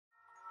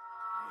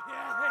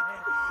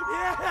Meat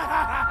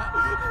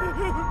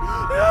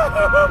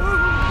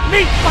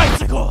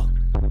bicycle!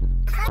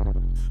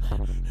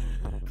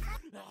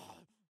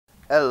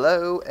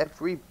 Hello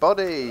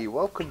everybody,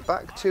 welcome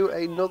back to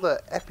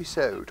another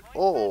episode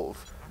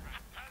of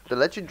the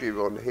Legendary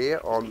Run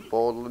here on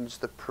Borderlands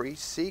The Pre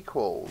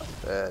Sequel.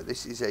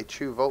 This is a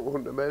true Vault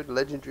Hunter mode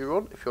Legendary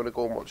Run. If you want to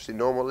go and watch the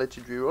normal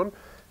Legendary Run,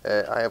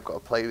 I have got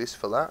a playlist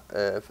for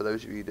that. For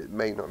those of you that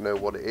may not know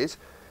what it is,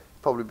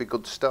 probably be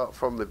good to start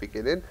from the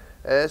beginning.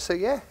 So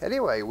yeah,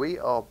 anyway, we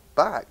are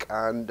back,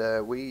 and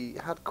we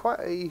had quite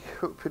a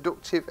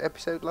productive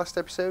episode last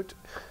episode,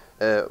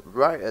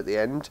 right at the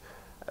end,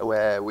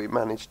 where we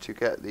managed to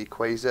get the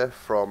Quasar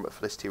from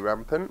Felicity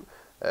Rampant,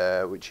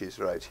 which is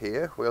right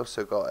here. We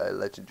also got a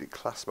legendary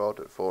class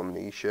mod for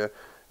Nisha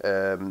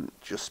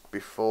just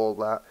before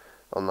that,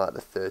 on like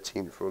the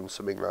 13th run,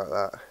 something like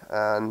that.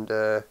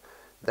 And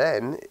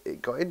then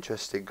it got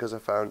interesting because I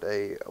found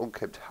a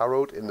unkept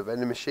Harold in the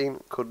vending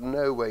machine. Could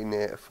no way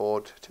near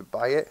afford to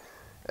buy it,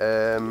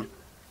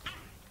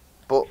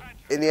 but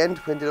in the end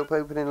we ended up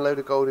opening a load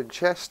of golden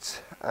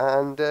chests,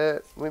 and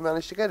we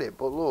managed to get it.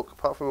 But look,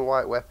 apart from the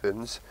white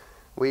weapons,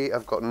 we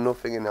have got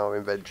nothing in our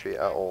inventory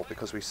at all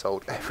because we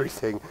sold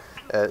everything.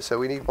 So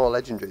we need more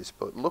legendaries.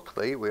 But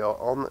luckily we are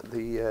on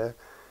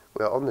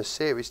the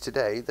series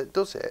today that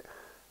does it.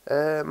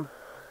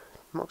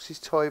 Moxie's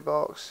toy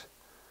box.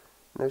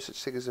 No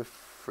such thing as a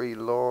free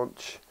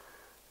launch.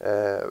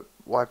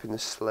 Wiping the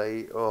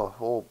slate. Oh,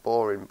 all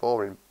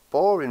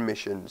boring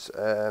missions.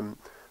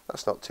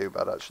 That's not too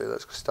bad actually.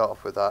 Let's start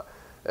off with that.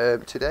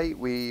 Today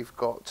we've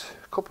got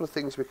a couple of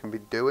things we can be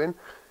doing,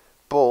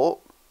 but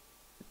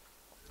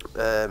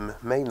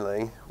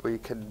mainly we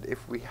can,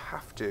 if we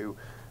have to,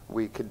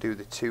 we can do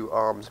the 2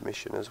 arms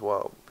mission as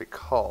well,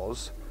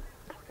 because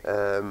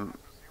that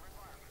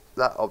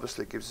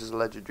obviously gives us a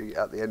legendary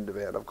at the end of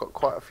it, and I've got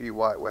quite a few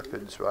white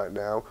weapons right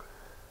now.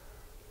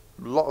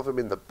 A lot of them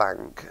in the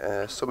bank,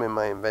 some in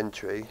my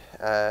inventory,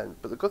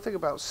 but the good thing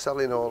about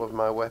selling all of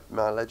my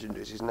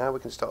legendaries is now we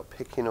can start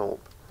picking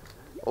up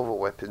other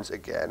weapons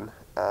again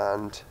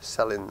and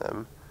selling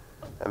them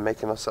and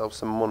making ourselves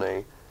some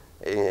money,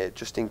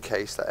 just in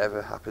case that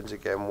ever happens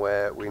again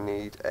where we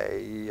need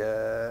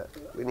a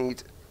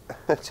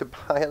to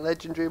buy a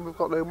legendary and we've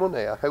got no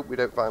money. I hope we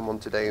don't find one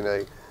today in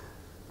a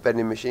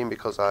vending machine,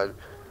 because I'm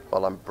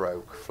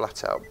broke,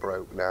 flat out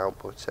broke now,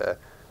 but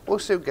we'll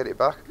soon get it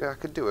back. I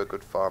could do a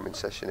good farming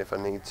session if I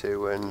need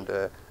to, and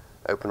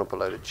open up a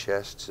load of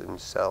chests and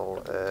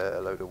sell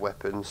a load of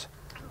weapons.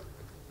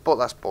 But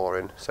that's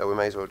boring, so we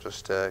may as well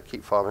just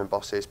keep farming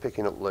bosses,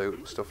 picking up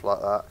loot, stuff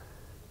like that,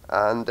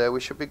 and we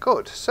should be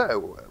good.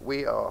 So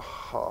we are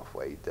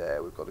halfway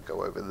there. We've got to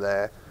go over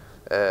there.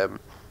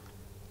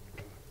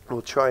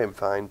 We'll try and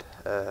find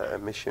a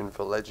mission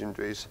for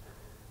legendaries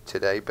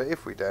today, but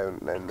if we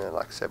don't, then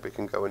like I said, we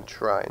can go and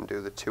try and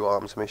do the 2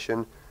 arms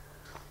mission.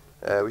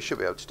 We should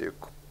be able to do a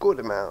good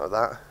amount of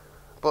that,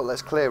 but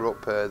let's clear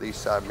up these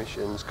side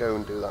missions, go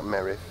and do that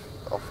Merith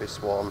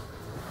office one,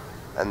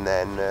 and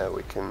then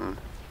we can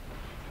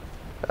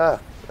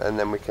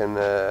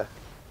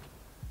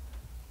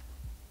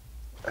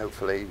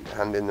hopefully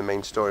hand in the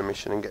main story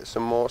mission and get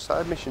some more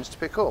side missions to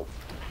pick up.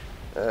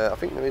 I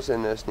think there is a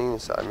Nurse Nina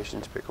side mission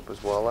to pick up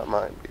as well. That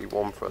might be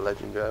one for a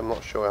legendary. I'm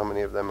not sure how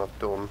many of them I've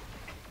done.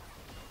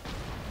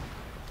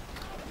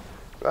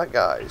 Right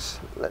guys,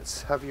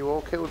 let's have you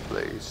all killed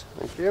please.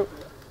 Thank you.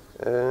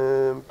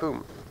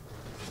 Boom.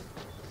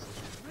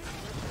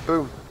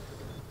 Boom.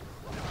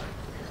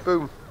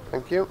 Boom.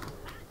 Thank you.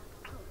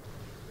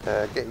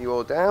 Get you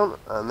all down,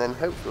 and then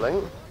hopefully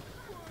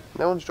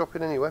no one's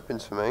dropping any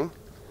weapons for me.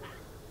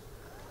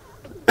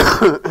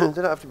 They don't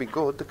have to be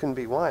good, they can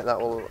be white,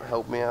 that will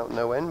help me out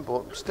no end,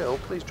 but still,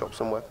 please drop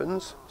some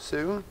weapons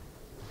soon.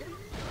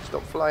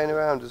 Stop flying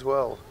around as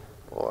well,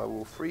 or I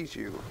will freeze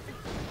you.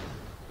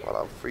 Well,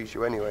 I'll freeze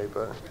you anyway,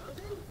 but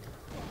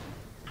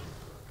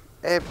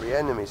every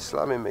enemy's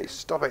slamming me.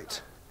 Stop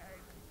it.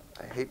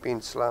 I hate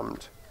being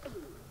slammed.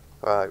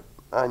 Right,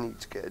 I need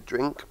to get a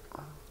drink.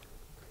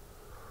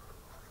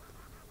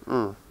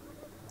 God,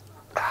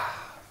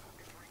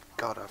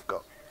 I've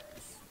got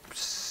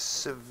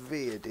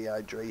severe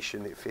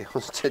dehydration, it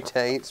feels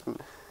today.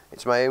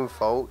 It's my own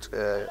fault.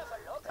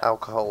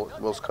 Alcohol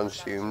was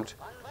consumed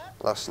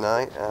last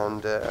night,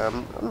 and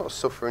I'm not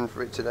suffering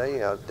for it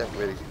today. I don't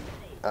really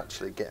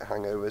actually get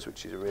hangovers,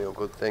 which is a real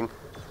good thing,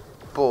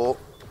 but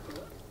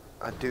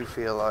I do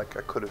feel like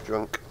I could have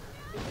drunk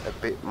a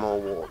bit more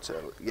water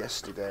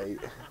yesterday,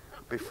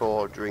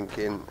 before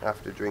drinking,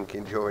 after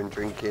drinking, during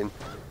drinking,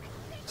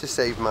 to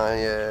save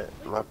my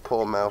my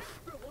poor mouth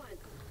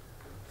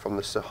from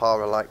the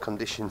Sahara-like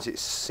conditions it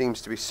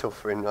seems to be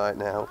suffering right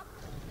now.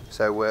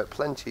 So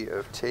plenty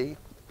of tea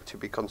to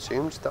be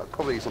consumed. That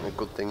probably isn't a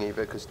good thing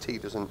either, because tea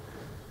doesn't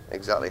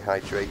exactly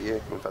hydrate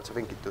you. In fact, I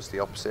think it does the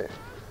opposite.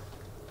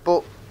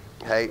 But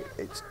hey,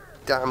 it's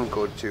damn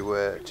good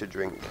to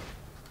drink.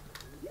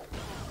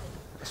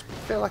 I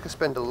feel like I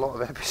spend a lot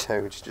of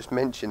episodes just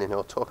mentioning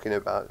or talking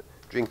about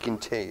drinking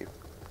tea.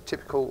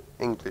 Typical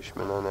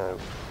Englishman, I know.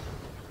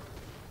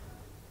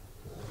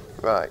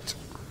 Right,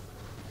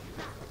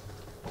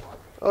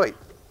 Oi!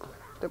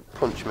 Don't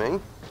punch me.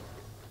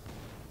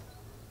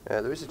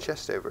 There is a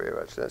chest over here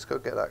actually. Let's go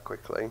get that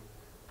quickly.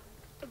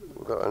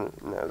 We've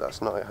got no,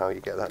 that's not how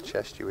you get that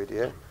chest, you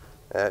idiot.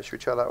 Should we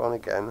try that one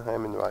again? I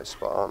am in the right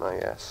spot, aren't I?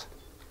 Yes.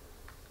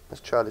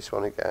 Let's try this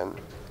one again.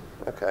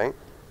 Okay.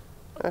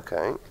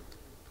 Okay.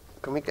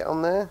 Can we get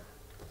on there?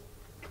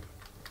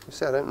 I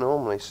say I don't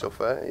normally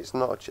suffer. It's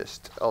not a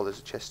chest. Oh, there's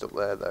a chest up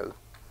there though.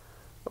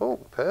 Oh,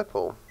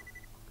 purple.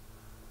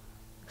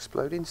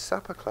 Exploding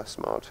Sapper class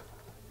mod.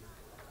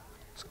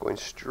 It's going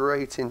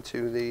straight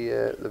into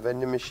the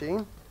vending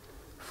machine.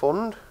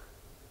 Fund.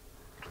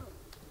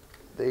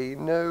 They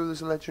know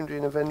there's a legendary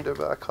in a vendor,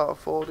 but I can't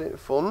afford it.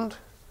 Fund.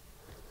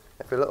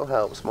 Every little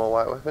helps. More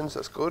white weapons.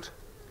 That's good.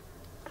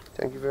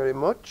 Thank you very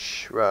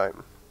much. Right.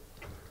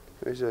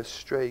 There is a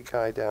stray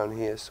guy down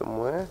here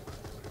somewhere.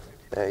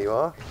 There you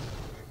are.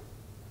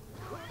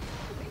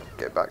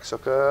 Get back,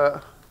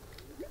 sucker.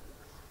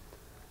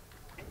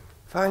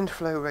 Find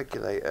flow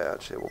regulator.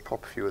 Actually, we'll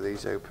pop a few of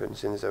these open,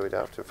 seeing as though we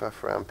don't have to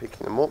faff around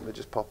picking them up. They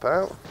just pop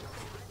out.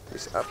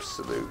 This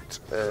absolute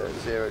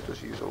zero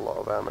does use a lot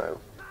of ammo.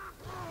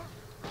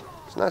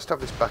 It's nice to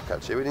have this back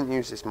actually. We didn't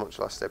use this much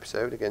last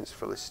episode against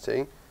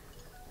Felicity.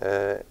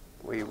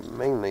 We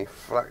mainly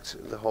flacked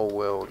the whole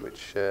world,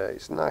 which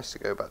it's nice to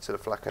go back to the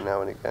Flakker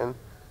now and again.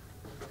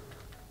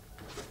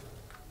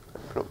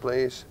 Open up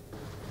please.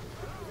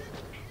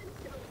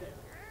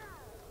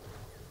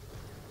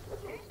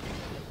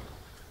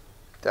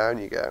 Down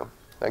you go.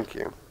 Thank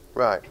you.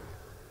 Right.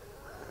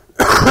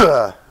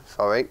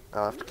 Sorry,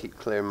 I'll have to keep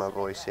clearing my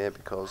voice here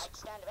because,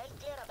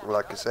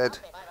 like I said,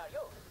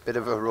 bit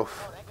of a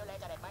roughish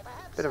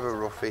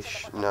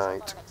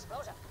night.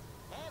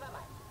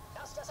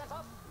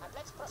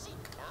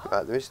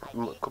 Right, there is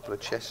a couple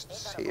of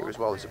chests here as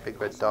well. There's a big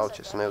red dial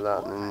chest, I know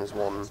that, and then there's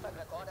one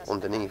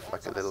underneath,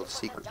 like a little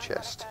secret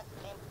chest,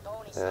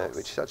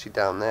 which is actually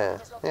down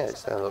there. Yeah,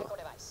 it's there, look.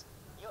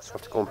 So I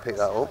have to go and pick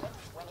that up.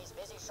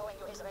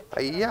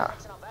 Yeah.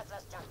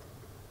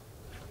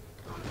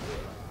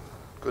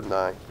 Good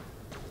night.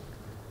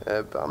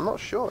 But I'm not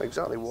sure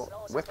exactly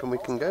what weapon we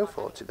can go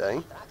for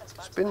today.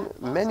 It's been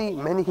many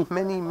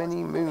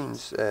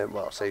moons,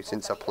 well, I'll say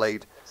since I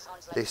played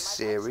this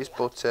series,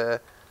 but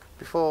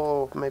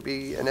before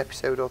maybe an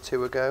episode or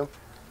two ago,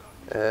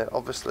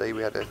 obviously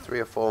we had a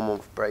 3 or 4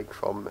 month break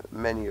from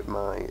many of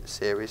my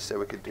series so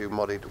we could do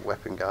modded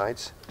weapon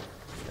guides.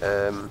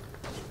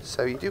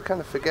 So you do kind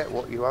of forget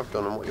what you have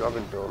done and what you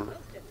haven't done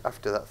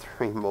after that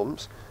 3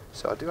 months,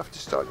 so I do have to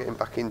start getting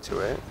back into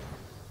it.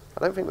 I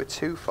don't think we're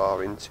too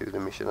far into the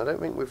mission. I don't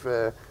think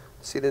we've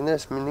see, the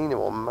Nurse Menina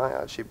one might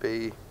actually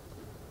be,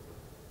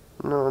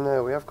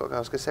 no, we have got, I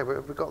was going to say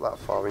we got that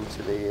far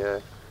into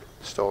the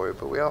story,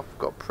 but we have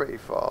got pretty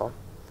far.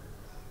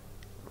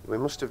 We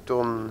must have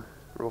done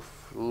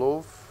Rough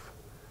Love,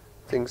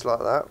 things like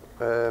that.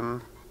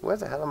 Where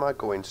the hell am I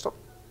going? Stop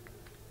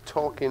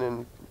talking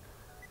and...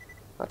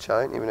 Actually,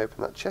 I ain't even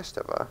opened that chest,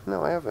 have I?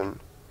 No, I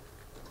haven't.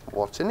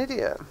 What an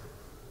idiot.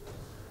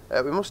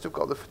 We must have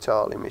got the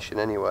Fatale mission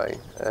anyway,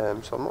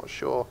 so I'm not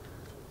sure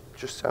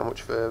just how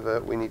much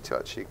further we need to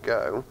actually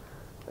go.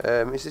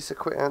 Is this a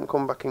quit and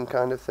come back in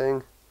kind of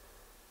thing?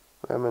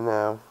 Where am I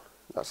now?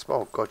 That's,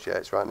 oh god, yeah,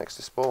 it's right next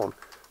to spawn.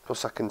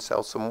 Plus I can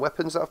sell some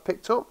weapons that I've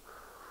picked up.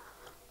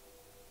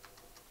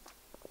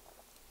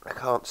 I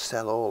can't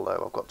sell all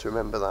though, I've got to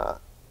remember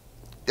that.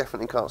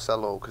 Definitely can't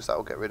sell all because that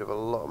will get rid of a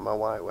lot of my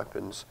white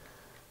weapons.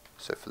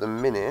 So for the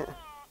minute,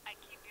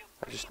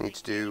 I just need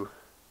to do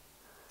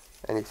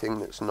anything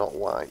that's not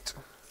white.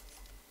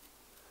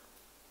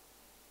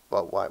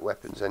 Well, white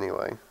weapons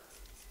anyway.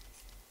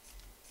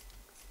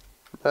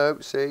 No,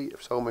 see,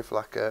 I've sold my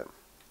Flakker.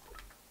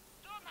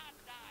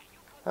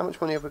 How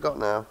much money have we got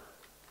now?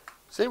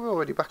 See, we're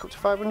already back up to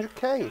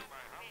 500k.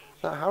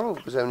 That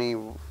Harold was only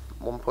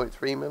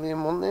 1.3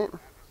 million, wasn't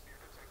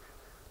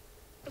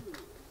it?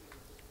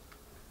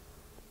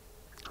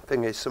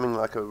 Thing is, something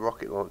like a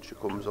rocket launcher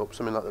comes up,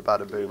 something like the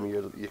Bada-Boom,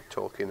 you're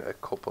talking a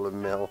couple of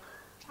mil.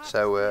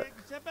 So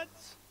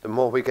the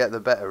more we get, the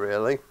better,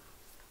 really.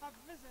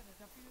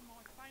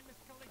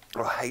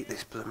 Oh, I hate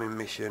this blooming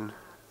mission.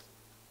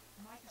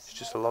 It's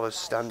just a lot of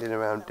standing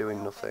around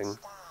doing nothing.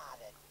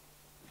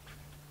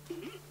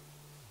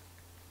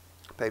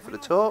 Pay for the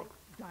talk.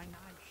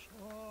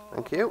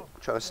 Thank you.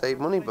 Trying to save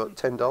money, but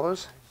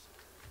 $10.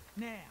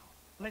 Now,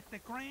 let the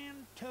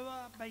grand tour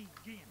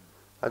begin.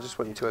 I just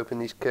want you to open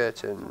these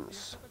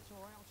curtains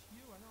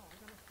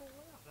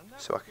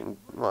so I can,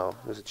 well,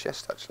 there's a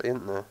chest actually,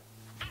 isn't there?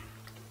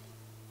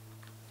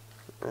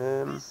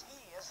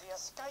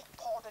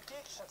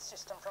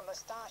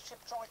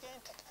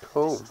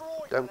 Cool,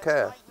 don't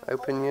care.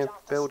 Open your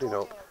building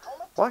up.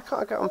 Why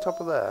can't I get on top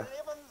of there?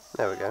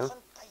 There we go.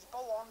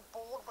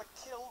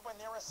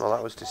 Well,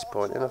 that was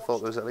disappointing. I thought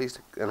there was at least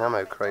an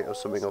ammo crate or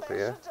something up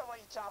here.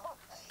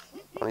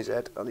 On his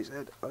head, on his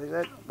head, on his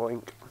head.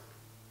 Boink.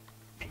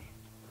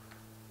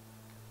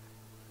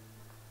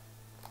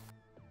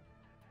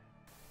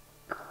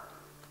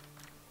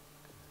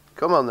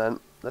 Come on then,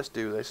 let's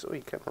do this. Oh,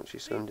 you can actually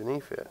see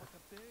underneath it.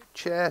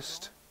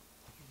 Chest.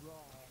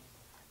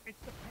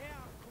 It's the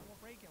power core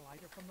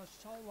regulator from the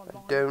solar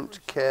line Don't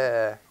crucible,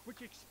 care.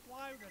 which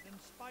exploded in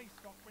space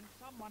dock when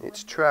someone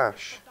It's removed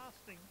trash. it for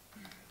dusting.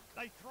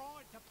 They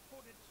tried to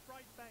put it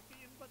straight back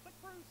in, but the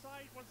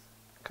crusade was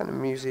What kind of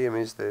museum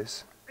is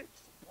this?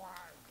 exploded.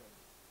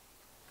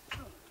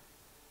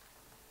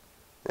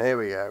 There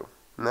we go.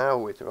 Now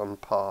we're on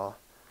par.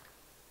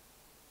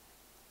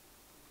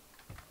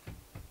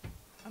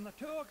 And the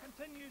tour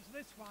continues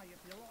this way if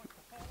you like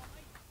to follow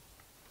me.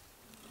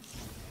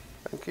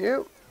 Thank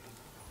you.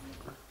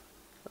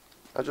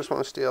 I just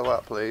want to steal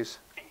that, please.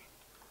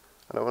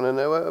 I don't want to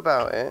know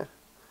about it.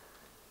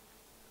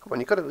 Come on,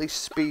 you could at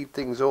least speed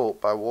things up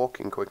by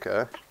walking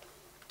quicker.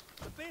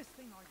 The best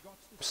thing I got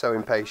I'm so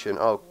impatient.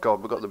 Oh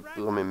god, we've got the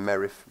blooming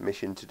Merif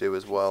mission to do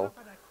as well.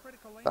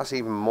 That's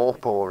even more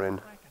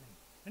boring.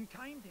 And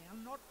came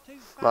down not too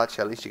far. Well,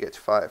 actually, at least you get to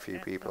fight a few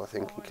people, I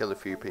think, and kill a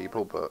few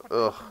people, but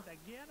ugh.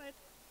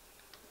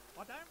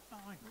 I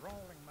don't mind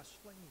rolling my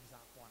sleeves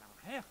up when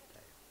I have to.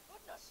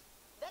 Goodness,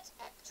 that's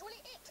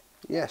actually it.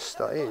 Yes,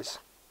 that is.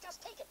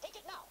 Just take it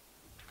now.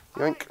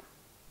 Yoink. Hey,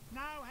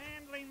 no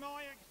handling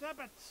my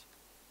exhibits.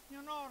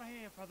 You're not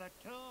here for the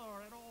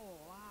tour at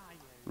all, are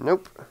you?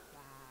 Nope.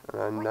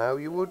 And now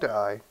you will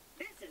die.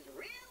 This is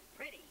real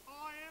pretty.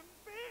 I am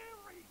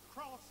very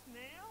cross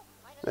now.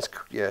 Let's,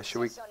 yeah,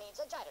 shall we Sensor needs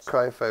a gyroscope.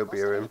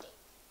 cryophobia him?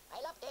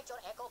 I'll update your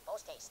echo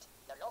post haste.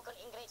 The local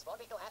ingrates won't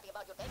be too happy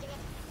about you taking it,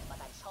 but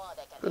I'm sure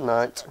they can. Good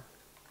night.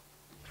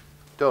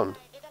 Done.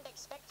 I didn't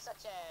expect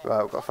such a...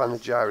 Right, we've got to find the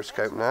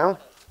gyroscope now.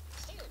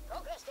 Still,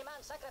 progress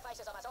demands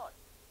sacrifices of us all.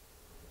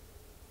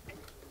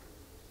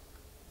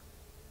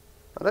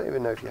 I don't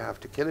even know if you have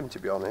to kill him, to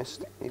be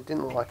honest. He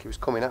didn't look like he was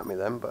coming at me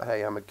then, but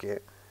hey, I'm a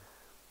git.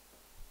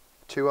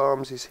 2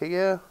 arms is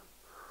here.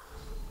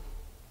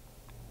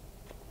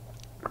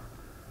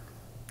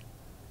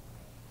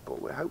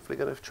 But we're hopefully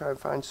going to try and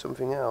find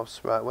something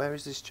else. Right, where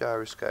is this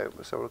gyroscope?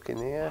 Let's have a look in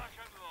here.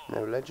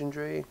 No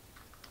legendary.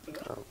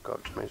 Oh god,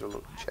 may as well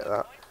look, check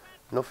that.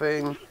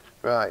 Nothing.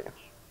 Right.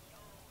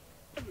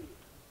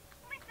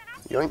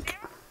 Yoink.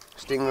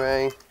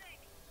 Stingray.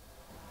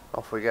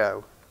 Off we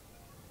go.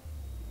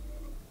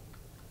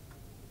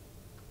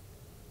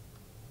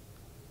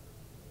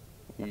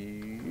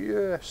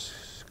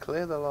 Yes,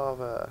 clear the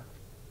lava.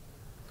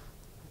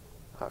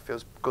 That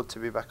feels good to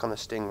be back on the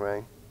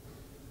Stingray.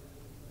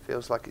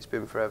 Feels like it's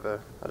been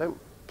forever. I don't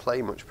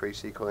play much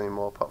pre-sequel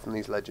anymore apart from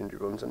these legendary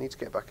runs. I need to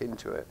get back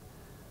into it.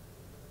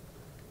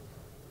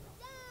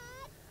 Dad,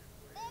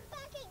 they're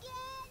back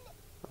again.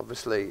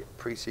 Obviously,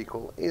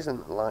 pre-sequel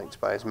isn't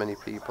liked by as many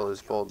people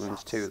as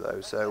Borderlands 2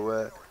 though,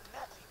 so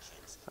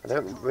I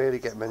don't really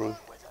get many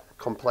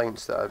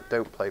complaints that I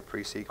don't play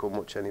pre-sequel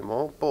much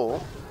anymore,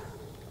 but...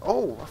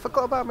 Oh, I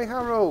forgot about my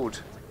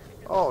Harold.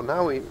 Oh,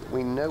 now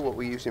we know what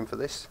we're using for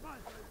this,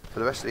 for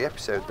the rest of the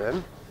episode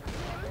then.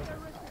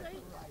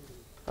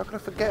 How could I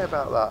forget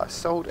about that? I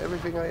sold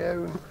everything I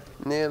own,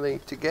 nearly,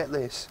 to get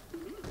this.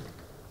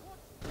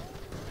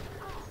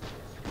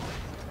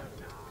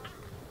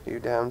 You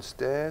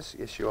downstairs?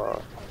 Yes, you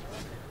are.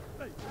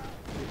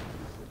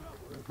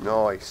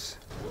 Nice.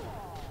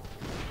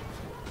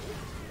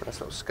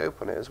 Nice little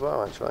scope on it as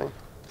well, actually.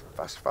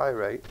 Fast fire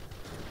rate.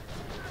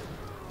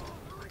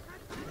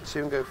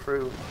 Soon go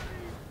through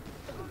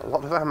a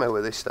lot of ammo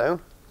with this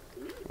though.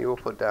 You will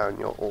put down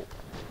your up.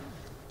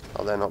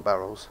 Oh, they're not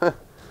barrels.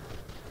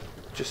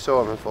 Just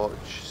saw them and thought,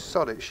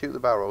 sod it, shoot the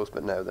barrels,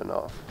 but no, they're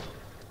not.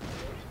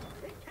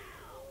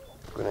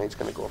 Grenade's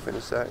going to go off in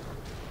a sec.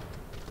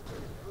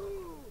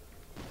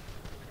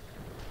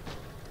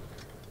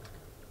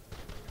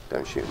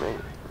 Don't shoot me.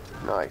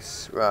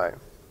 Nice, right.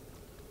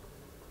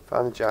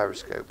 Found the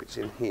gyroscope, it's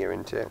in here,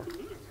 isn't it?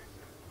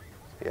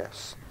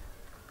 Yes.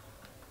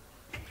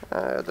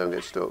 Don't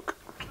get stuck.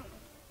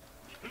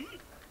 I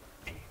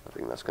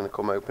think that's going to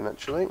come open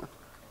actually.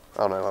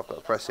 Oh no, I've got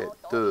to press it.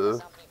 Duh.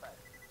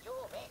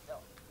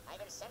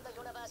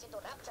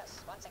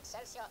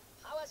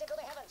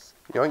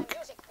 Yoink.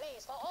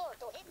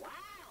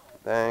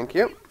 Thank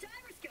you.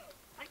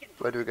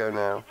 Where do we go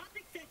now?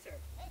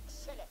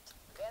 Excellent.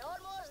 We're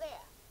almost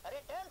there.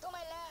 Return to my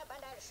lab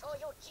and I'll show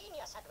you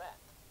genius at work.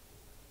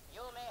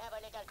 You may have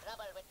a little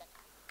trouble with the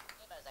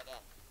neighbors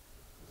again.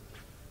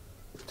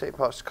 Take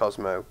parts to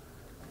Cosmo.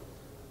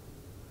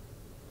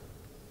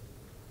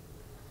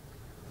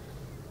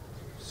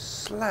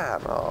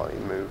 Slam! Oh, he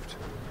moved.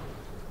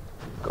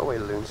 Go away,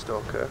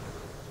 Loonstalker.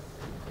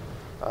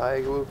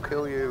 I will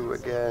kill you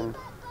again.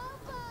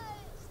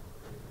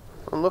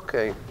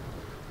 Unlucky.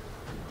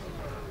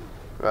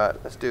 Right,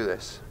 let's do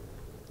this.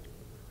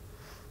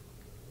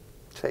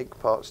 Take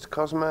parts to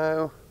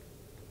Cosmo.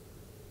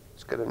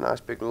 Let's get a nice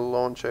big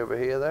launch over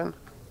here then.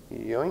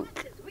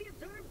 Yoink.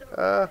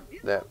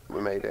 There,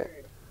 we made it.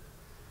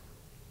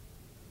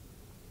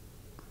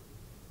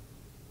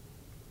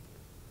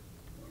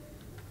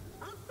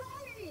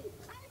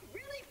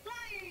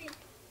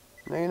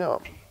 No, you're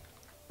not.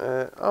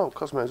 Oh,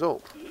 Cosmo's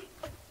up.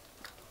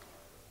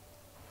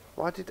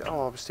 Why did...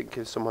 Oh, I was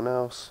thinking of someone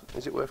else.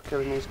 Is it worth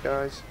killing these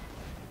guys?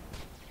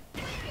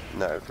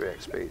 No, 3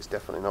 XP. It's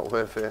definitely not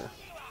worth it.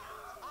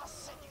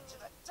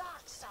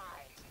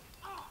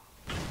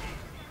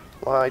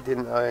 Why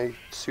didn't I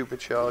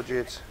supercharge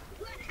it?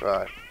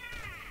 Right.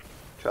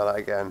 Try that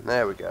again.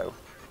 There we go.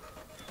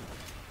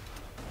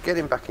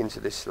 Getting back into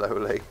this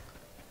slowly.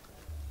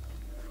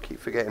 Keep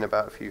forgetting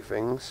about a few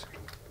things.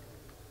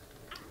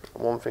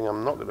 One thing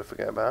I'm not going to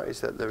forget about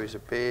is that there is a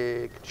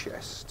big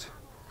chest.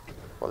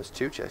 Well, there's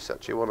two chests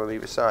actually, one on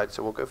either side.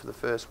 So we'll go for the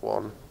first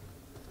one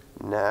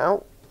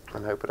now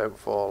and hope I don't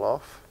fall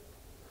off.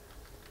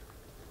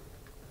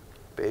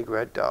 Big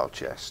red dial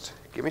chest.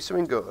 Give me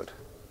something good.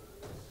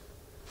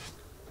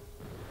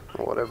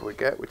 Or whatever we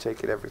get, we're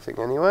taking everything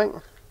anyway.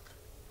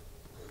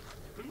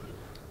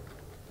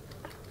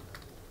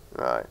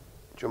 Right,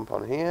 jump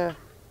on here.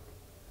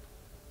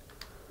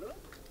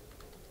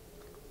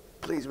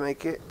 Please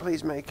make it,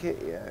 please make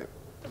it. Yeah,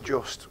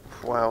 just.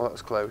 Wow,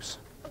 that's close.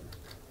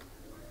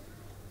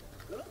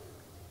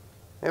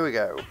 Here we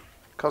go.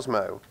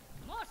 Cosmo.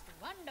 Most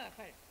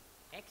wonderful.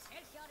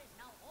 Excelsior is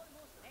now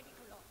almost ready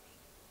to launch.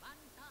 One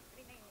task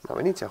remains. Now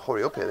we need to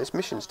hurry up here. This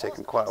mission's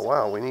taken quite a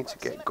while. We need to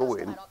get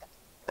going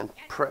and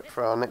prep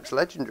for our next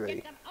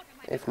legendary.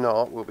 If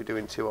not, we'll be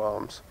doing 2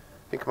 arms.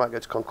 I think I might go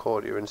to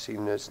Concordia and see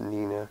Nurse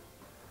Nina.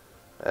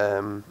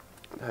 I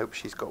hope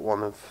she's got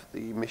one of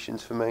the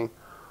missions for me.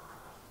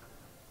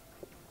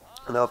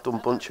 And I've done a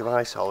bunch of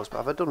ice holes, but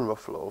have I done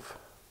Rough Love?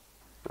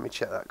 Let me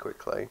check that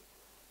quickly.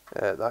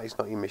 That is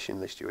not your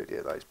mission list, you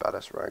idiot. That is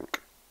badass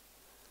rank.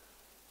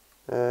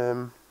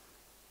 Oh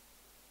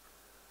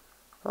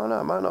no,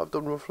 I might not have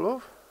done Rough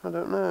Love. I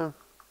don't know.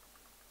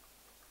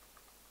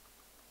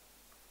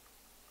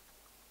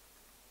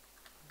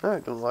 No,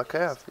 it doesn't like I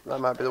have. That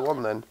might be the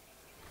one then.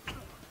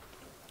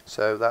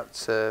 So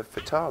that's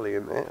Fatali,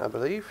 isn't it, I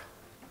believe?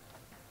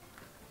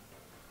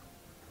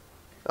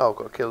 Oh, I've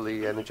got to kill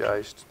the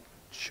energised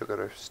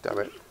sugar, damn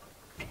it.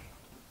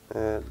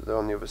 They're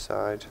on the other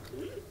side.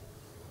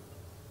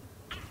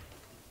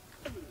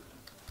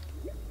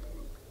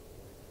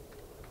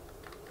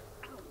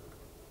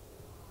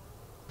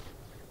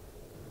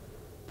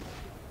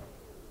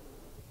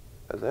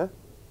 Are there?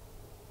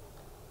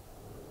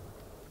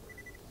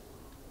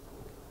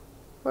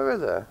 Where are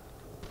they?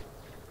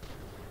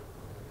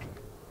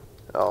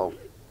 Oh,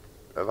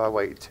 have I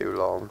waited too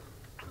long?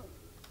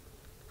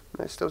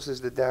 It still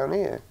says they're down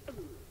here.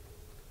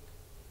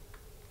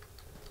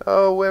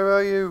 Oh, where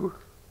are you?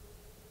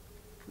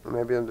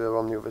 Maybe they're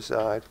on the other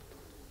side.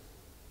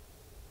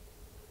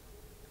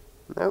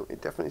 No,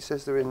 it definitely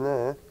says they're in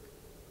there.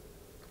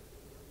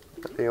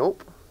 Are they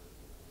up?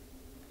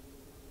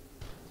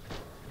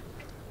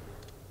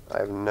 I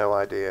have no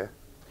idea.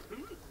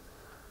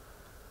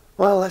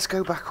 Well, let's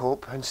go back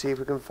up and see if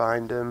we can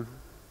find them.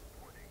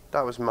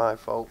 That was my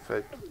fault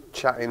for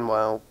chatting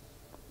while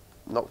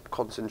not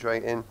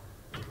concentrating.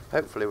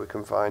 Hopefully we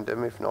can find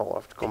them. If not, we'll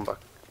have to come back,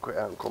 quit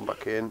out and come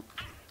back in.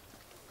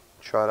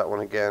 Try that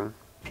one again.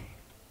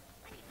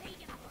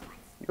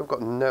 You've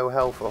got no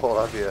health at all,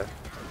 have you?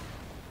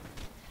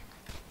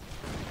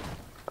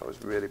 That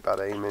was really bad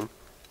aiming.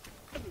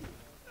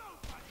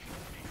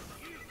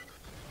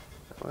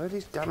 Where are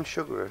these damn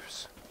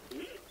sugar-offs?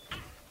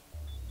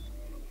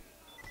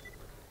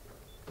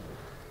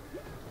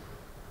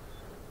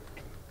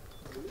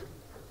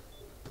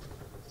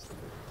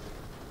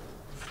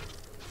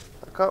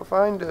 I can't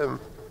find them.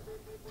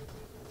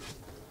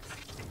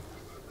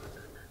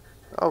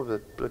 Oh, they're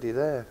bloody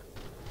there.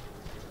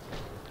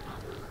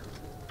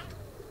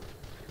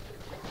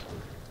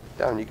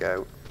 Down you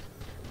go.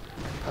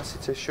 Pass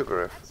it to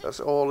Sugar-off. That's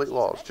all it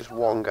was, just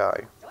one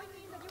guy.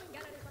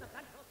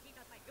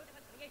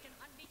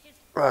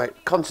 Right,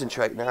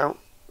 concentrate now.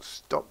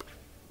 Stop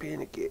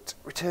being a git.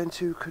 Return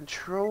to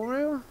control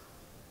room.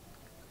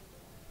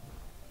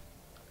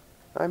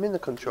 I'm in the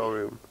control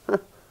room.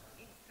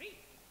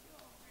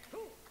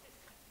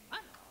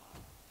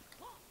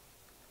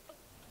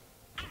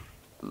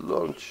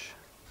 Launch.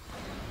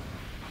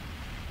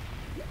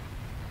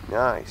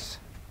 Nice.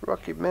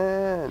 Rocket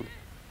Man.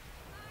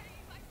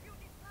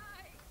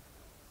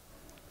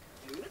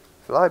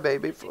 Fly,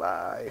 baby,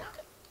 fly.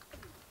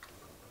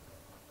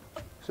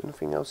 Is there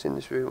nothing else in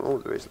this room? Oh,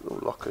 there is little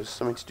lockers.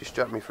 Something to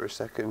distract me for a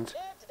second.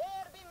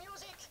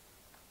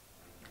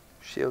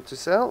 Shield to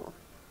sell.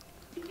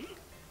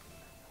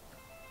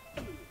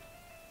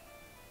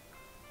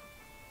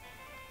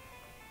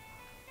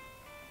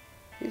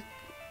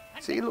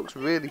 See, it looks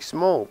really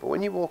small, but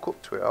when you walk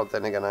up to it, oh,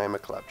 then again, I am a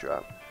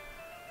claptrap.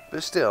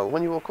 But still,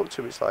 when you walk up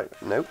to him, it's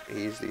like, nope,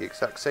 he's the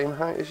exact same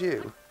height as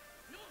you.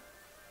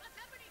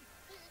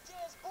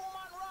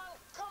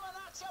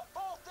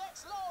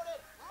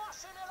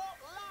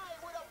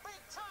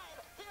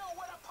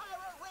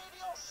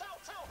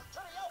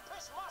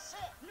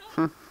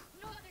 Can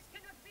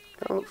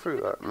I look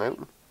through that?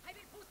 Nope.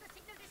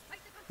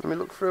 Let me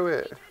look through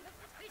it.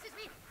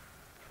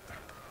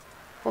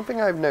 One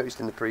thing I've noticed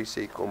in the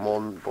pre-sequel more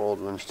than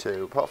Borderlands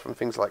 2, apart from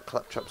things like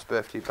Claptrap's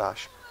birthday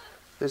bash,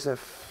 there's a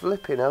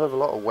flipping hell of a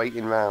lot of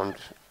waiting round,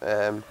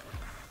 and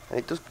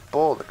it does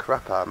bore the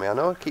crap out of me. I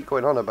know I keep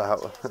going on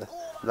about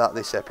that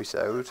this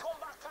episode.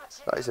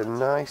 That is a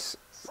nice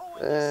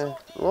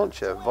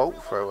launcher,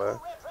 Volt Thrower.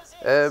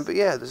 But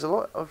yeah, there's a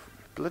lot of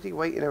bloody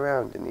waiting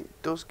around, and it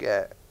does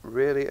get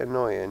really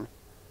annoying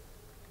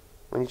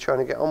when you're trying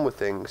to get on with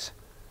things.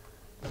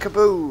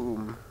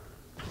 Kaboom!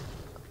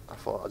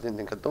 I didn't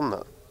think I'd done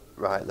that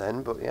right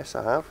then, but yes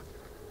I have.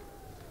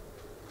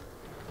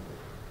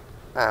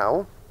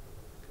 Ow.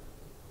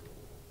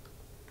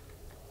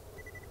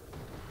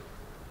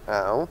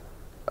 Ow.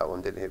 That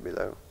one did hit me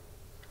though.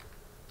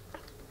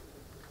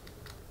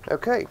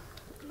 Okay.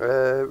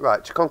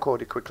 Right, to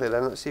Concordia quickly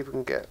then. Let's see if we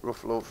can get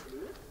Rough Love.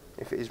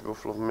 If it is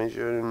Rough Love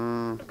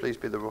mission, please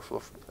be the Rough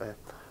Love.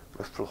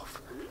 Rough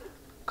Love.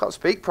 Can't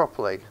speak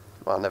properly.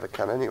 Well, I never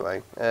can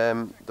anyway.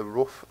 The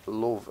Rough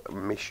Love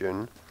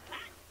mission.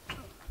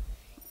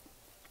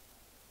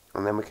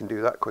 And then we can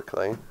do that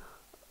quickly.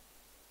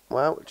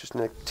 Well, just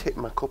going to tip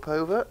my cup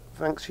over.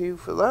 Thanks you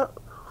for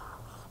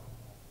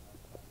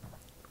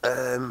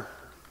that.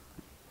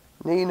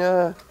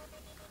 Nina,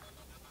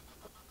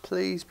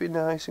 please be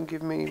nice and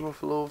give me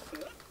Rough Love.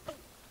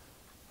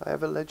 I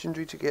have a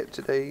legendary to get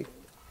today.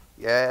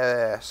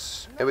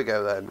 Yes. Here we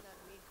go then.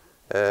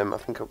 I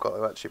think I've got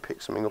to actually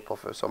pick something up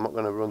off her, so I'm not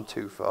going to run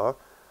too far.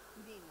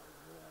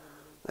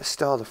 Let's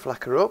star the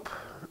Flakker up.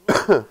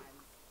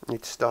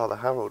 Need to star the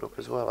Harold up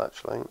as well,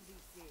 actually.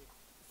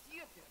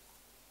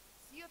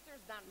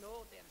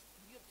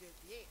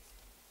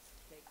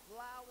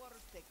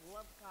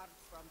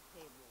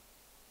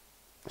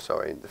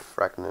 Sorry, the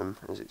Fragnum,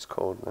 as it's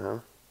called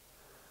now.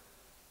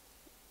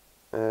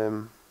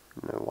 No,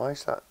 why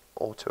is that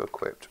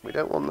auto-equipped? We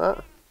don't want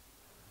that.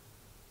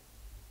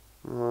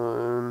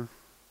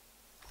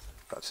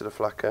 Back to the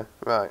Flakker.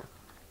 Right.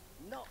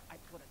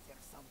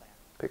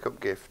 Pick up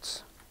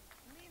gifts.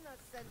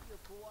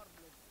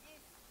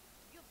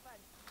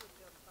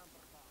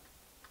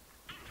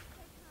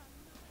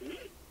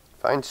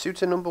 Find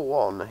suitor number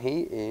 1.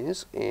 He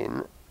is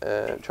in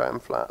Triton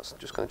Flats.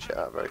 Just going to check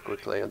that very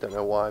quickly. I don't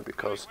know why,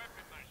 because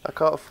I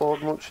can't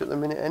afford much at the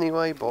minute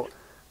anyway, but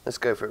let's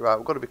go for it. Right,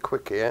 we've got to be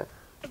quick here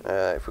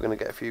if we're going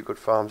to get a few good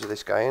farms of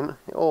this guy in.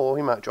 Or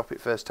he might drop it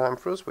first time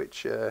for us,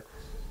 which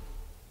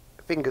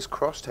fingers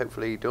crossed,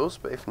 hopefully he does,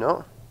 but if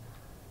not,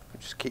 we'll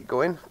just keep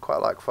going.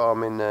 Quite like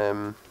farming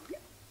for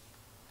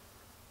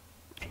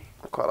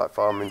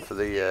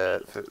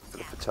the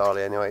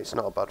Fatali anyway. It's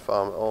not a bad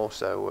farm at all,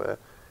 so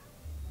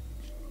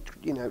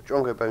you know,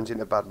 Drongo Bones isn't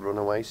a bad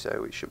runaway,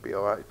 so it should be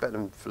alright. It's better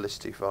than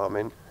Felicity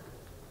farming.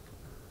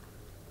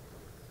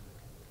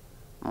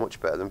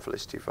 Much better than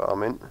Felicity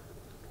farming.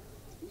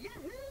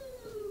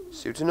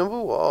 Suitor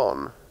number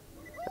 1.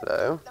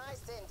 Hello.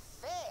 Nice and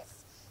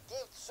fast.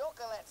 Give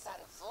chocolates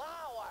and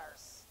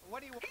flowers.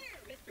 What do you want? Here,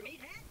 Mr.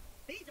 Meathead.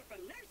 These are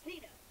from Nurse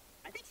Nina.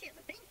 I think she has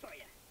a thing for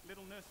you.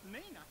 Little Nurse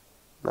Nina?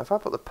 Now if I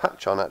put the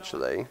patch on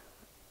actually,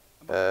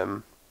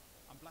 I'm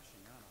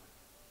blushing, aren't I?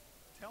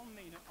 Tell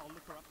Nina I'll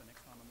look her up the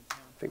next time I'm in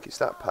town. I think it's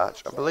that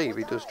patch. I believe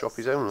he does drop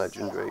his own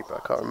legendary,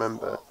 but I can't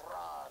remember.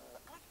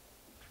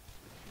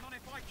 Not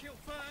if I kill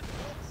Fern.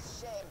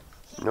 It's shame.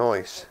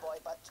 Nice. Boy,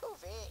 but too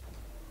vague.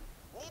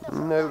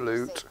 No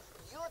loot.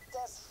 You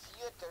test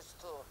futures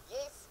too,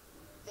 yes?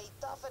 They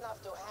tough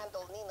enough to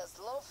handle Nina's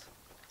love.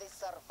 They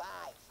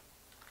survive.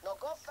 Now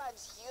go find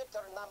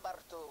future number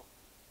 2.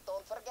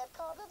 Don't forget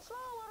card and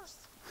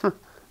flowers.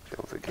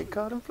 Don't forget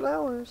card and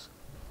flowers.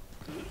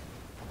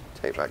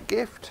 Take that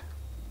gift.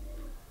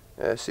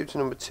 Suitor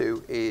number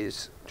 2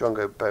 is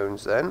Drongo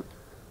Bones then.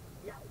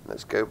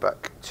 Let's go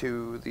back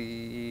to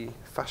the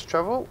fast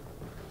travel.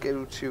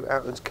 Go to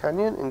Outlands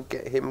Canyon and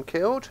get him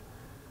killed.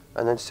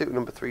 And then suitor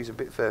number 3 is a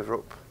bit further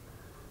up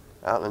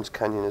Outlands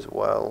Canyon as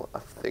well, I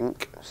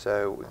think.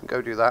 So we can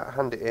go do that,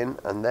 hand it in,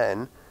 and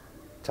then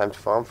time to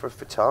farm for a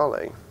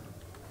Fatali.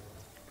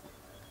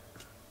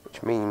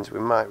 Which means we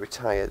might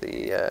retire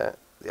the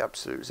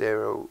Absolute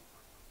Zero,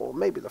 or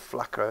maybe the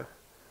Flakker,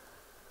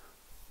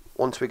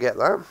 once we get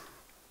that.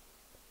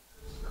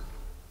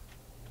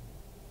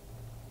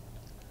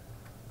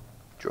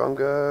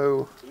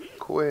 Drongo,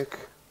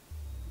 quick.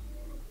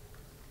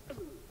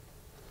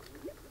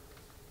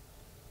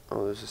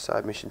 Oh, there's a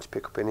side mission to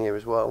pick up in here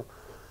as well.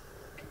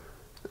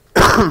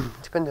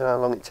 Depending on how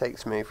long it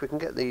takes me, if we can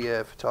get the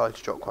Fatali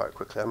to drop quite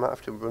quickly, I might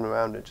have to run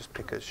around and just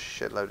pick a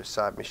shed load of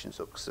side missions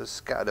up, because they're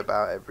scattered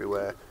about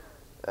everywhere,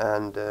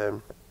 and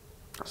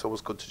it's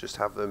always good to just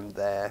have them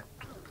there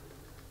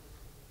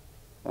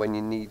when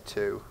you need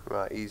to.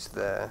 Right, he's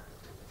there.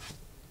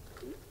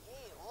 He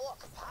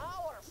look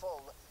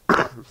powerful.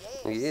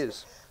 He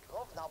is.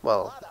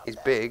 Well, he's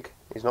big,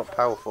 he's not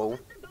powerful.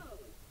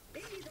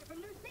 In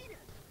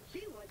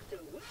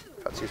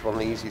fact, he's one of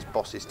the easiest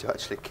bosses to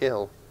actually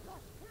kill.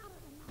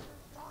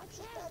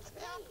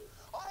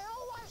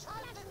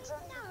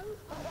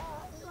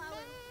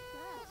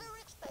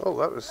 Oh,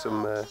 that was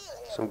some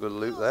good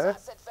loot there.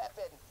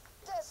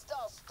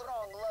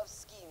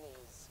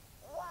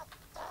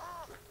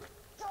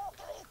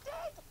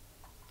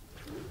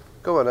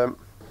 Go on,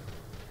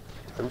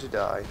 time to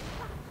die. It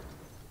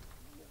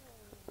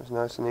was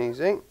nice and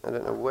easy. I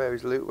don't know where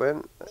his loot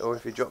went, or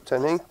if he dropped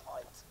any.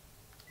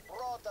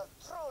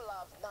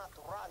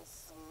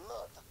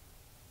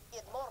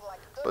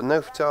 But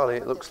no Fatali,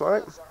 it looks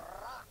like.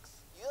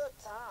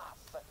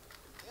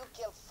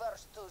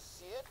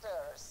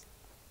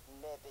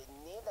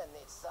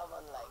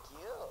 someone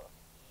like you.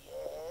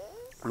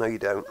 Yes? No, you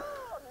don't. No,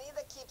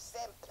 neither keep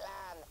same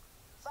plan.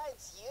 Find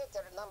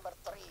suitor number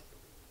 3.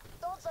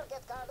 Don't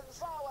forget garden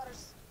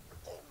flowers.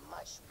 They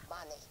much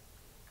money.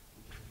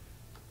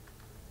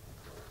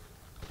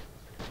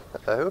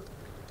 Hello?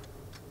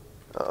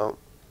 Uh-oh.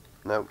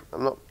 No,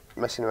 I'm not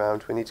messing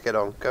around. We need to get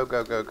on. Go,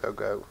 go, go, go,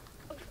 go.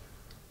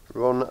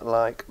 Run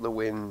like the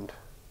wind.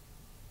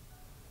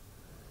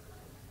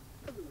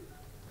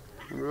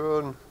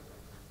 Run.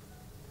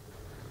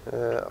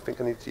 I think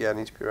I need to, I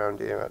need to be around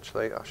here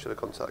actually. I should have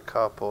gone to that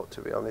carport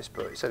to be honest,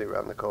 but it's only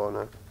around the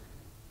corner.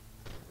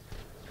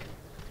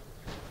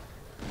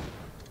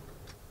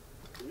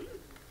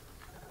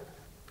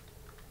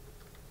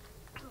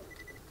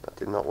 That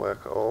did not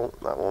work at all.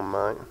 That one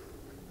might.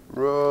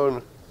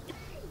 Run!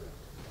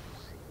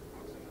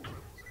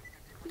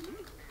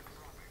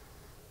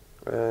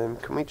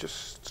 Can we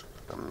just...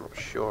 I'm not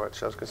sure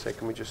actually, I was going to say,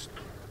 can we just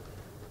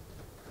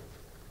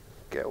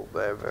get up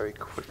there very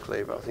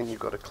quickly, but I think you've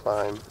got to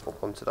climb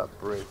up onto that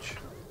bridge.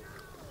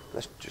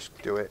 Let's just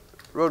do it.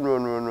 Run,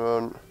 run, run,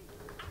 run.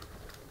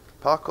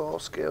 Parkour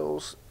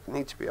skills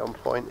need to be on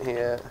point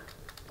here,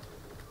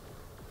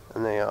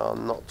 and they are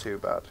not too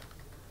bad.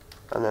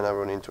 And then I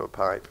run into a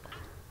pipe.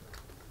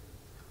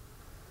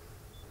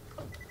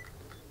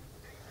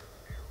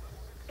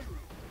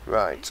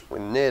 Right, we're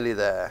nearly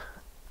there,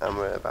 and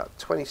we're at about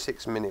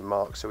 26-minute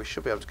mark, so we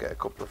should be able to get a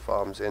couple of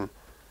farms in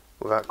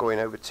without going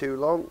over too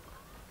long.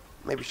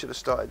 Maybe should have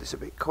started this a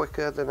bit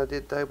quicker than I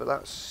did though, but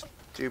that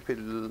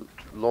stupid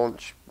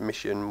launch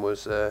mission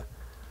was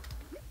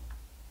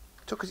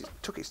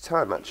took its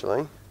time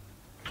actually.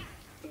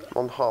 I'm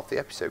on half the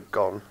episode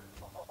gone.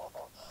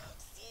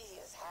 See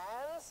his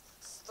hands?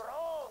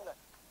 Strong.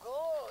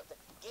 Good.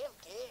 Give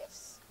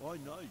gifts. I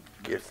know.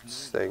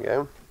 Gifts, there you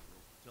go.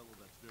 Tell her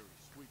that's very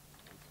sweet.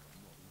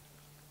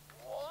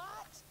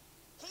 What?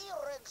 He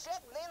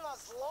reject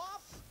Nina's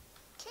love?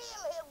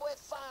 Kill him with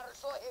fire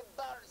so he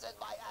burns in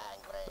my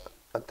angry.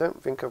 I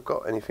don't think I've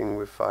got anything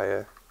with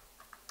fire.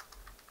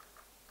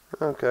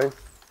 Okay.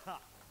 Ha!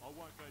 I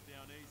won't go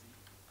down easy.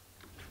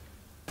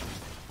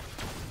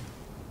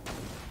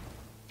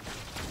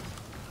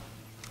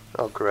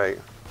 Oh great.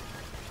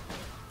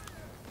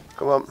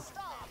 Come on.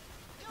 Stop.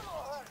 You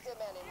don't hurt him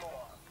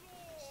anymore.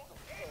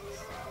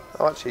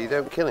 Oh actually you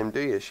don't kill him do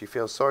you? She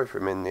feels sorry for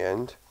him in the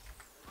end.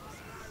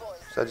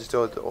 So I just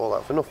did all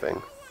that for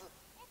nothing.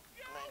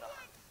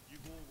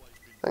 You've always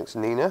been Thanks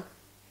Nina.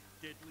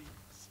 deadly,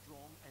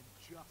 strong, and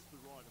just the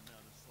right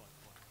amount of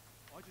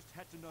cyclone. I just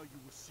had to know you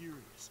were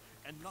serious,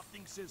 and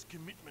nothing says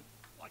commitment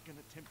like an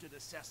attempted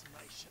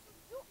assassination.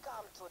 You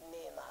come to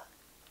Nina.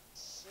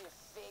 She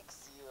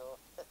fix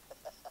you.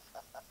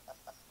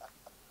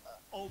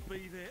 I'll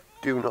be there.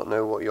 Do not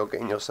know what you're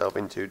getting yourself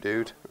into,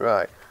 dude.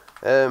 Right.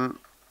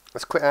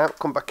 Let's quit out,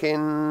 come back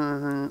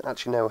in.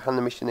 Actually no, hand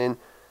the mission in,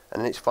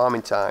 and then it's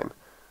farming time.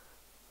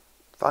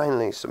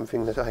 Finally,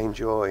 something that I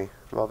enjoy,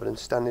 rather than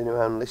standing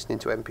around listening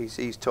to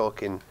NPCs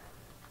talking.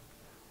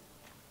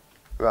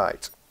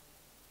 Right.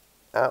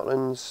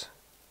 Outlands.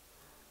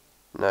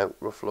 No,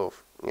 Rough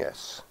Love.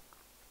 Yes.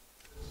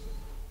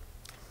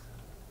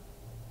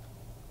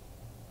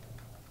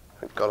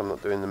 Thank God I'm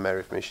not doing the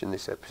Merith mission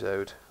this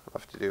episode. I'll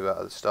have to do that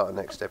at the start of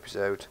next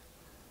episode.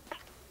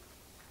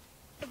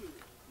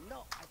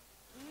 No,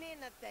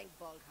 Nina thank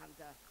Bog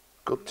Hunter.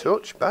 Good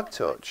touch, bad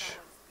touch.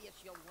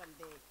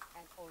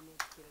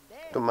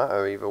 Don't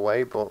matter either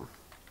way, but...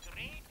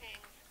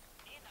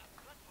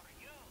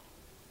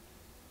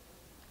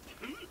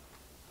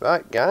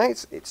 Right,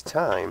 guys, it's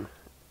time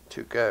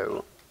to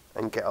go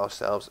and get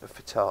ourselves a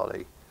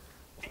Fatale.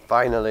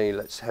 Finally,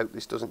 let's hope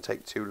this doesn't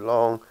take too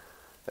long.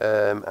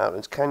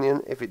 Outlands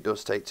Canyon, if it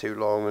does take too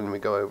long and we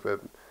go over...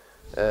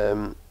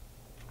 then,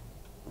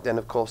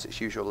 of course, it's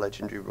usual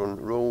legendary run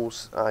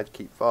rules. I'd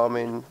keep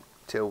farming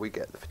till we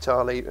get the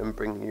Fatale and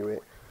bring you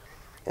it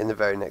in the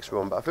very next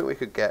run. But I think we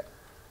could get...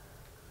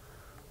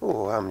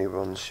 Oh, how many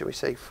runs? Should we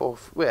say 4?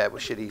 Yeah, we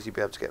should easily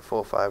be able to get 4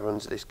 or 5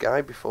 runs of this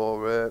guy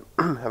before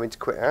having to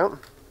quit out.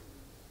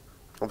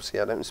 Obviously,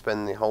 I don't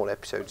spend the whole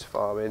episodes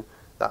farming.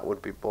 That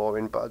would be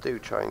boring, but I do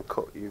try and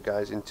cut you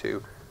guys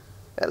into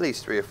at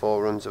least 3 or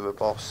 4 runs of a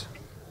boss.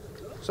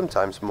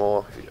 Sometimes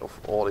more,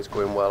 if all is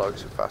going well or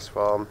it's a fast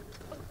farm.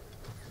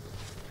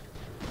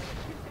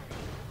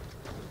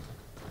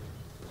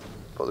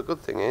 But the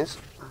good thing is,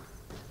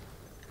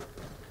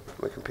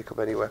 we can pick up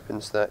any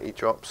weapons that he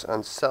drops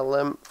and sell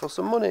them for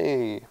some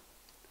money.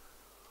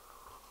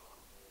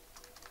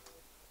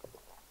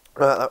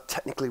 Right, that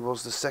technically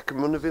was the second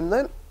run of him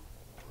then.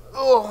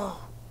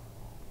 Oh!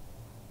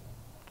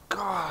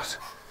 God!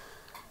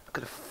 I'm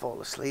going to fall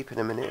asleep in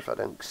a minute if I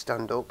don't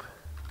stand up.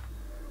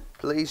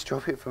 Please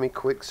drop it for me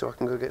quick so I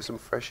can go get some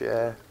fresh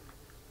air.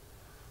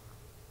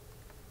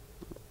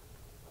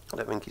 I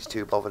don't think he's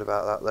too bothered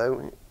about that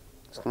though.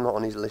 It's not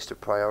on his list of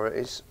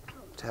priorities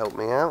to help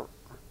me out.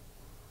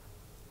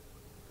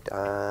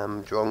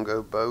 Damn,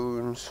 Drongo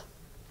bones.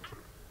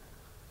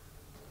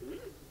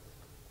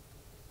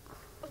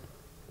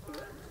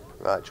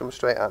 Right, jump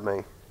straight at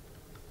me.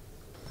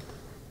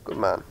 Good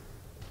man.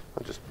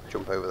 I'll just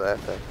jump over there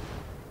for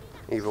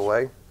either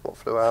way. What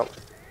flew out?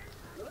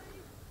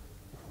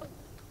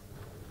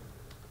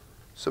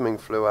 Something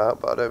flew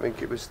out, but I don't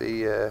think it was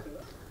the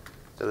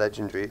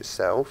legendary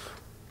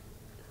itself.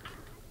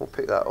 We'll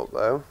pick that up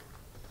though.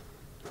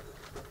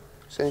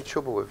 There's any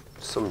trouble with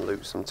some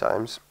loot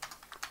sometimes.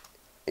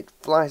 It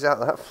flies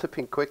out that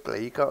flipping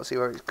quickly, you can't see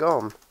where it's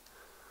gone.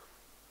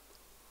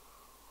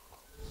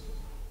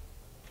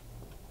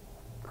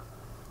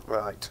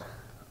 Right,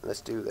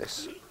 let's do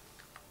this.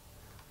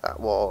 That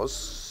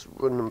was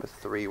run number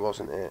 3,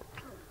 wasn't it?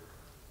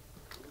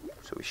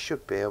 So we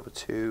should be able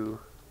to...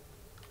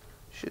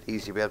 should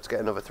easily be able to get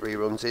another 3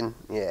 runs in.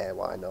 Yeah,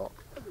 why not?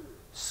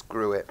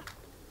 Screw it.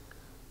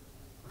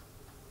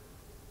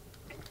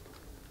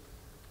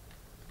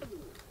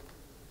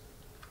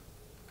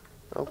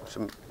 Oh,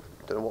 don't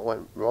know what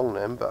went wrong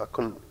then, but I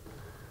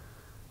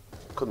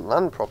couldn't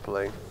land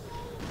properly.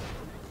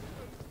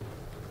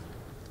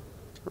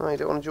 Oh, you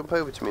don't want to jump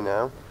over to me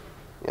now?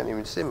 You haven't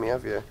even seen me,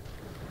 have you?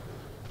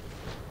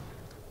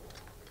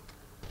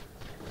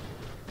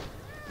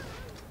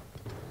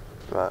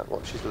 Right,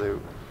 watch his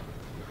loot.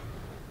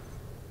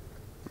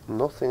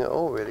 Nothing at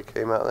all really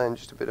came out then,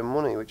 just a bit of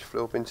money which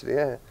flew up into the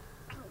air.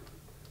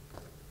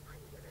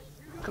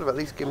 Could have at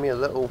least given me a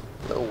little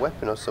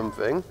weapon or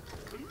something.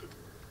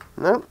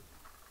 No.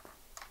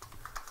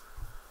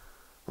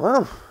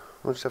 Well,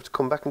 we'll just have to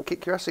come back and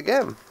kick your ass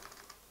again.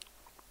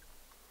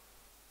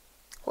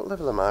 What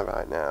level am I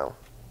right now?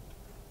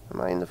 Am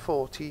I in the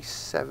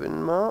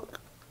 47 mark?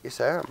 Yes,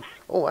 I am.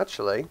 Oh,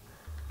 actually,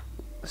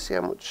 let's see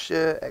how much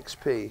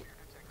XP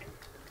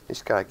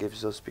this guy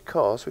gives us,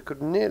 because we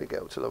could nearly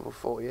get up to level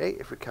 48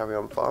 if we carry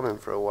on farming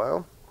for a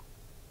while.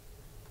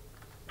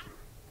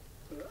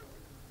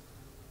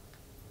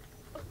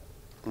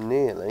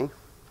 Nearly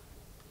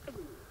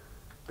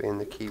being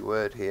the key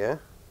word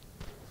here.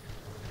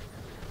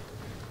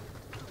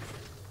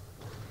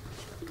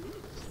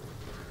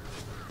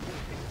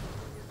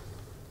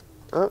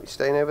 Oh, he's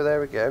staying over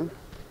there again.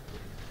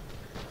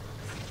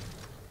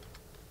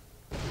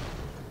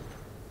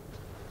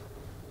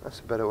 That's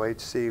a better way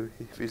to see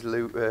if his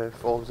loot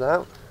falls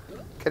out.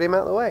 Get him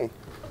out of the way.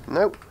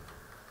 Nope.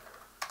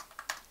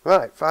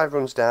 Right, 5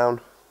 runs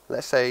down.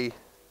 Let's say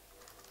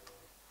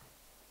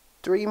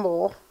 3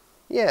 more.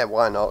 Yeah,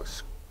 why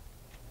not?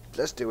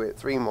 Let's do it.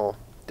 3 more,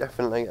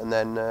 definitely. And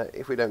then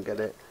if we don't get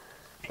it,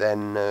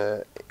 then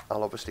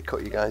I'll obviously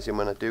cut you guys in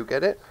when I do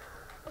get it.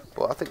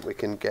 But I think we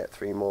can get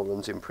 3 more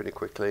runs in pretty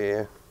quickly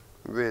here.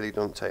 Really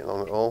don't take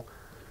long at all.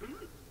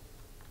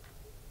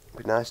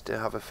 It'd be nice to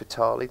have a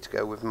Fatale to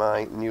go with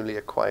my newly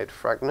acquired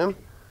Fragnum.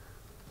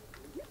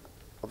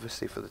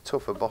 Obviously for the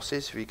tougher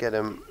bosses, if you get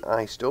them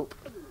iced up,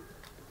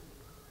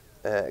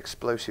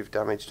 explosive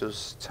damage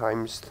does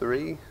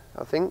 ×3,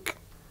 I think.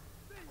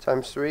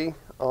 ×3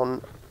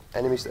 on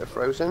enemies that are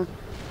frozen.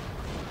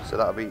 So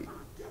that'll be,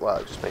 well,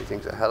 it'll just make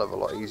things a hell of a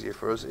lot easier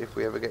for us if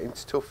we ever get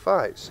into tough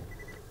fights.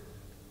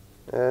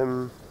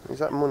 Is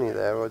that money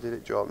there, or did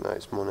it drop? No,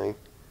 it's money.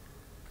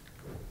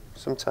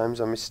 Sometimes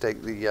I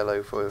mistake the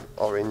yellow for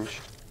orange,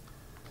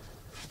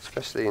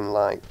 especially in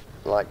light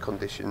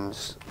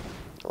conditions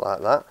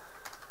like that.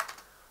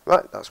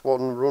 Right, that's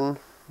 1 run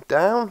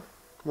down.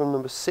 Run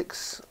number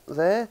 6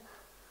 there.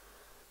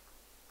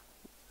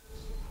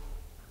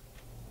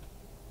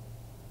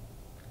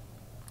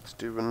 Let's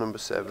do run number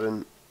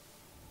 7.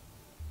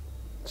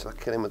 So I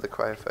kill him with the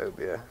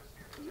Cryophpbia.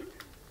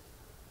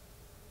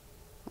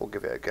 We'll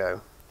give it a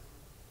go.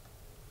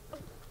 I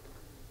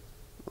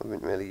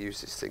haven't really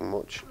used this thing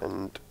much,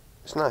 and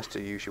it's nice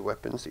to use your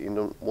weapons that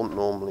you won't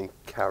normally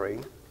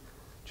carry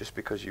just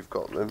because you've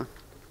got them.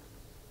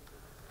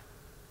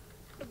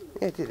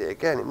 Yeah, I did it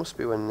again. It must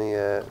be when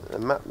the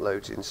map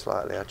loads in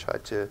slightly. I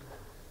tried to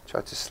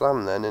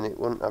slam then, and it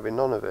wasn't having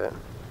none of it.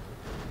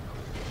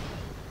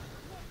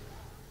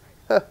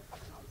 Huh.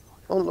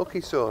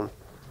 Unlucky son.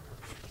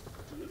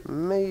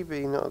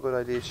 Maybe not a good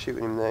idea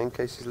shooting him there in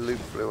case his loot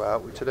flew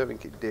out, which I don't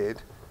think it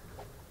did,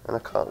 and I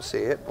can't see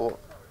it. But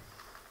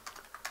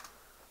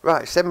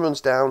right, 7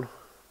 runs down,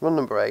 run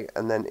number 8,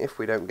 and then if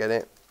we don't get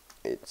it,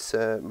 it's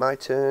my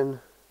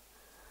turn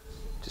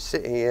to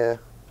sit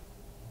here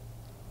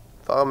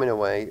farming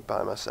away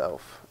by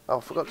myself. Oh,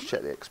 I forgot to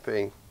check the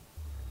XP.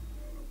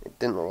 It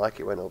didn't look like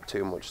it went up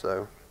too much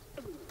though.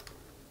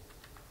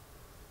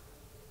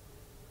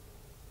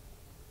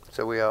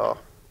 So we are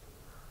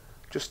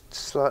just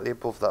slightly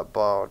above that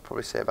bar. I'd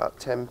probably say about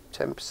 10%,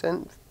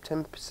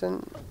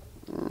 10%,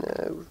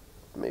 no,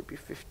 maybe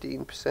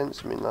 15%,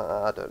 something like that.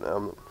 I don't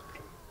know.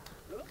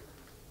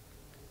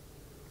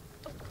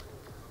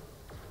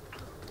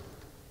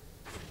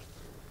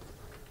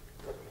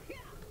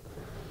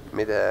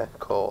 Mid-air,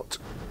 caught.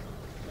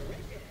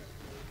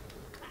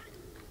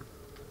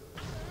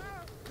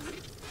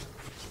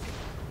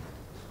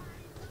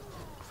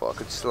 Thought I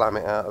could slam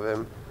it out of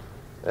him.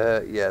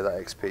 Yeah, that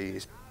XP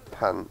is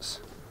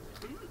pants.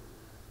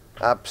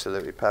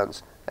 Absolutely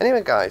pants.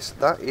 Anyway guys,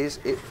 that is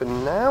it for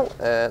now.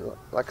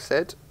 Like I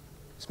said,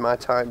 it's my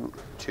time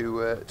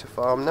to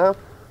farm now.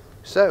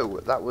 So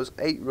that was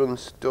 8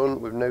 runs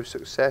done with no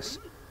success.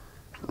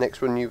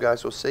 next one you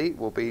guys will see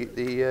will be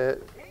the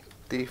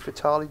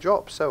Fatale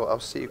drop. So I'll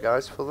see you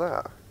guys for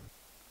that.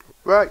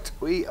 Right,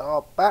 we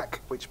are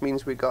back, which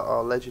means we got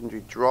our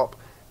legendary drop,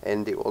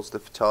 and it was the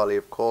Fatale,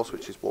 of course,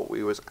 which is what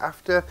we was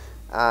after.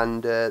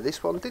 And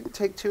this one didn't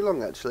take too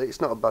long, actually.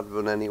 It's not a bad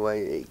run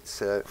anyway.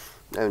 It's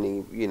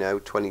only, you know,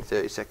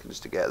 20-30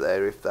 seconds to get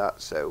there, if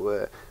that.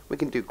 So we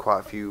can do quite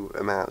a few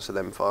amounts of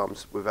them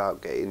farms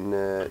without getting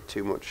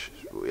too much,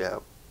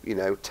 you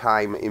know,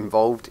 time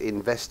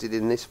invested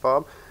in this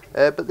farm.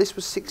 But this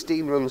was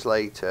 16 runs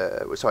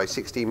later. Sorry,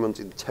 16 runs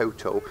in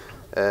total.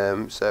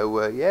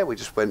 Yeah, we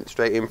just went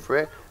straight in for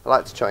it. I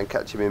like to try and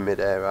catch him in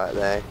mid-air right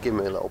there, give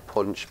him a little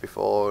punch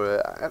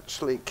before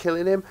actually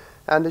killing him.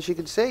 And as you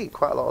can see,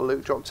 quite a lot of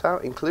loot dropped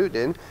out,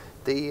 including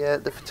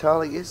the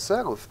Fatale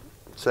itself.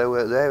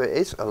 So there it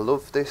is. I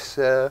love this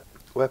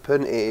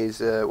weapon. It is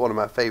one of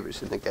my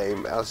favourites in the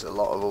game, as a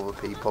lot of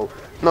other people.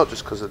 Not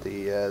just because of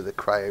the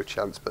cryo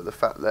chance, but the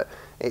fact that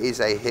it is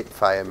a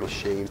hip-fire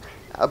machine.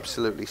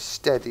 Absolutely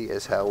steady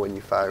as hell when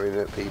you're firing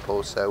at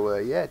people. So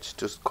yeah, it just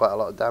does quite a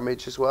lot of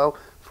damage as well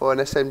for an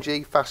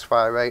SMG, fast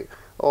fire rate,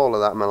 all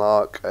of that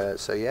malark.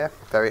 So yeah,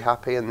 very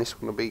happy, and this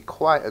one will be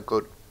quite a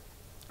good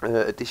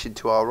addition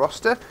to our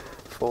roster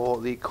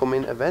for the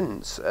coming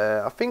events.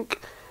 I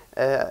think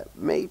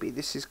maybe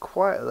this is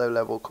quite a low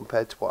level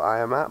compared to what I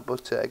am at,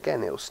 but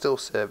again, it will still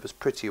serve us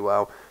pretty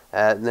well.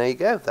 And there you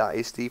go, that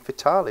is the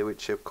Fatale,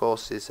 which of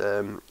course is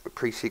a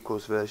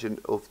pre-sequels version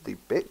of the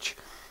bitch.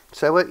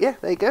 So yeah,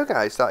 there you go,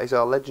 guys. That is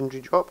our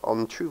legendary drop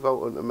on True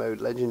Vault Hunter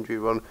Mode legendary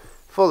run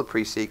for the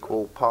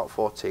pre-sequel part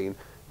 14,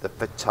 the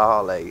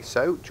Fatale.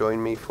 So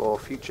join me for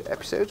future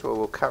episodes where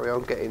we'll carry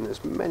on getting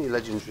as many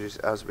legendaries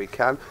as we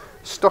can,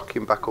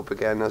 stocking back up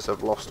again as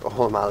I've lost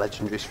all my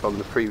legendaries from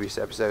the previous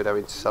episode,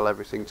 having to sell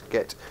everything to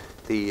get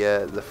the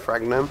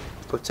Fragnum.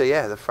 But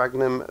yeah, the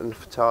Fragnum and the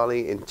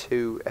Fatale in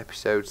 2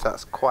 episodes,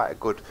 that's quite a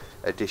good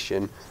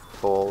addition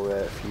for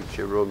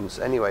future runs.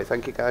 Anyway,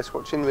 thank you guys for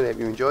watching, really hope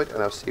you enjoyed,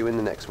 and I'll see you in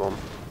the next one.